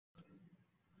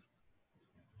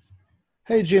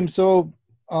Hey, Jim. So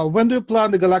when do you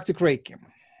plan the Galactic Reiki?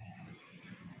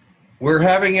 We're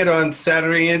having it on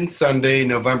Saturday and Sunday,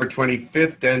 November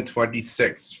 25th and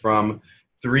 26th from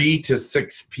 3 to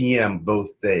 6 p.m.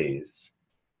 both days.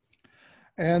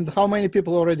 And how many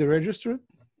people already registered?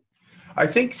 I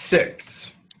think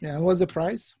 6. Yeah, and what's the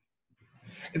price?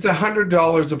 It's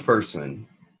 $100 a person.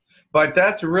 But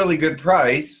that's a really good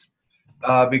price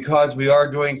because we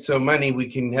are doing so many, we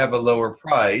can have a lower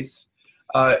price.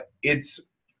 It's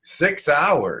 6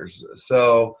 hours.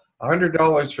 So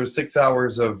 $100 for 6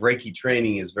 hours of Reiki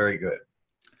training is very good.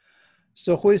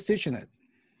 So who is teaching it?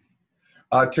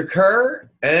 Tekkrr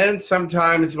and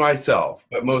sometimes myself,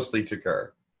 but mostly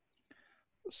Tekkrr.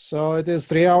 So it is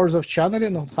 3 hours of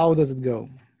channeling. How does it go?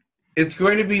 It's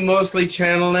going to be mostly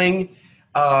channeling.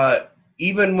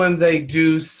 Even when they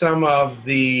do some of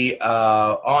the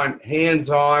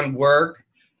hands-on work,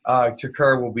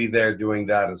 Tekkrr will be there doing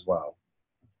that as well.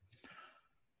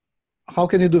 How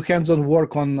can you do hands-on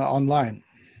work online?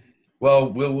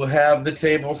 Well, we'll have the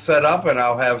table set up, and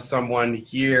I'll have someone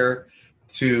here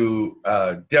to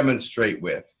demonstrate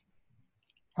with.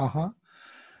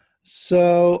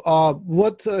 So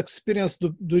what experience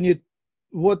do you need,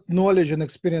 what knowledge and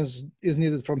experience is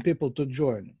needed from people to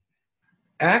join?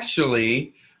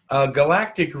 Actually,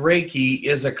 Galactic Reiki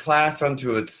is a class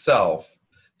unto itself,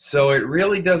 so it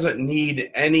really doesn't need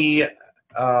any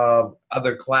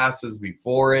other classes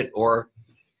before it, or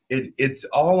it's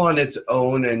all on its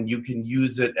own, and you can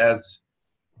use it as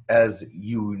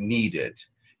you need it.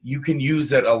 You can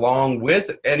use it along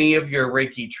with any of your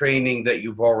Reiki training that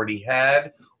you've already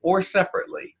had, or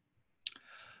separately.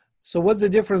 So what's the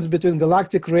difference between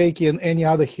Galactic Reiki and any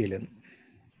other healing?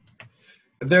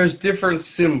 There's different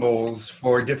symbols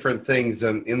for different things.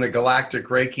 And in the Galactic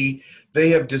Reiki, they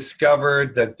have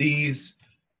discovered that these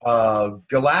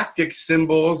galactic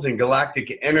symbols and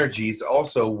galactic energies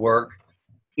also work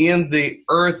in the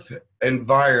Earth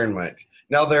environment.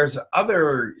 Now, there's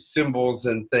other symbols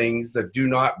and things that do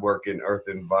not work in Earth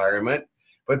environment,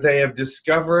 but they have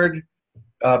discovered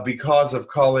because of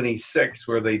Colony 6,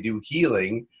 where they do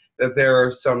healing, that there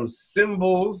are some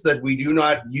symbols that we do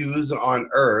not use on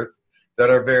Earth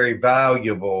that are very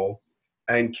valuable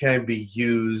and can be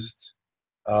used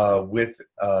with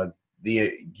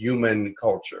the human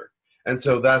culture. And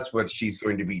so that's what she's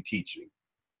going to be teaching.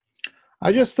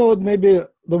 I just thought maybe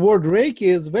the word Reiki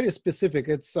is very specific.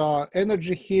 It's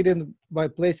energy healing by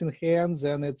placing hands,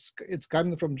 and it's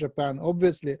coming from Japan.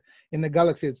 Obviously, in the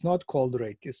galaxy, it's not called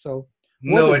Reiki. So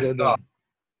no, it's not.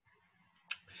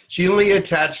 She only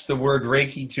attached the word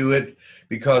Reiki to it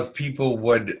because people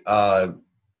would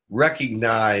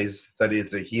recognize that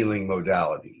it's a healing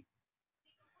modality.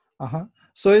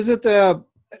 So is it,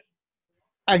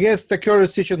 I guess Tekkrr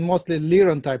is teaching mostly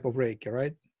Lyran type of Reiki,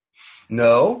 right?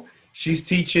 No, she's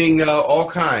teaching all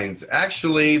kinds.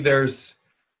 Actually, there's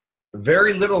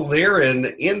very little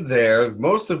Lyran in there.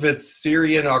 Most of it's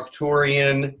Sirian,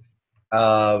 Arcturian,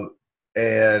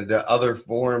 and other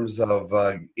forms of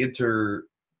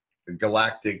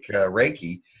intergalactic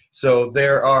Reiki. So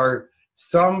there are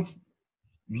some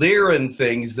Lyran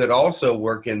things that also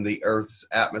work in the Earth's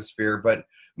atmosphere, but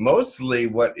mostly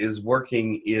what is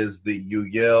working is the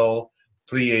Yahyel,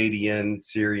 Pleiadian,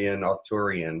 Sirian,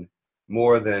 Arcturian,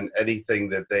 more than anything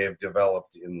that they have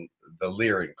developed in the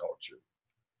Lyran culture.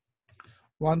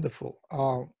 Wonderful.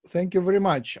 Thank you very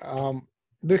much. Do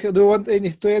you want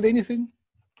to add anything?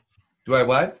 Do I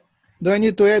what? Do I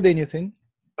need to add anything?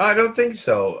 I don't think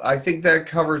so. I think that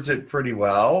covers it pretty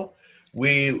well.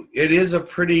 It is a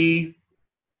pretty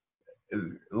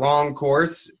long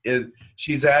course.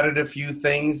 She's added a few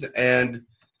things and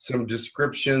some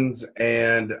descriptions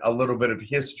and a little bit of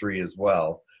history as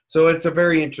well. So it's a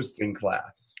very interesting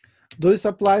class. Do you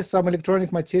supply some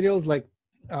electronic materials like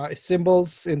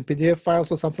symbols in PDF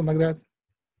files or something like that?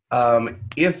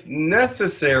 If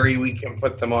necessary, we can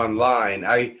put them online.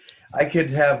 I could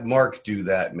have Mark do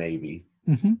that maybe.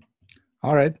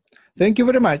 All right. Thank you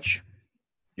very much.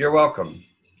 You're welcome.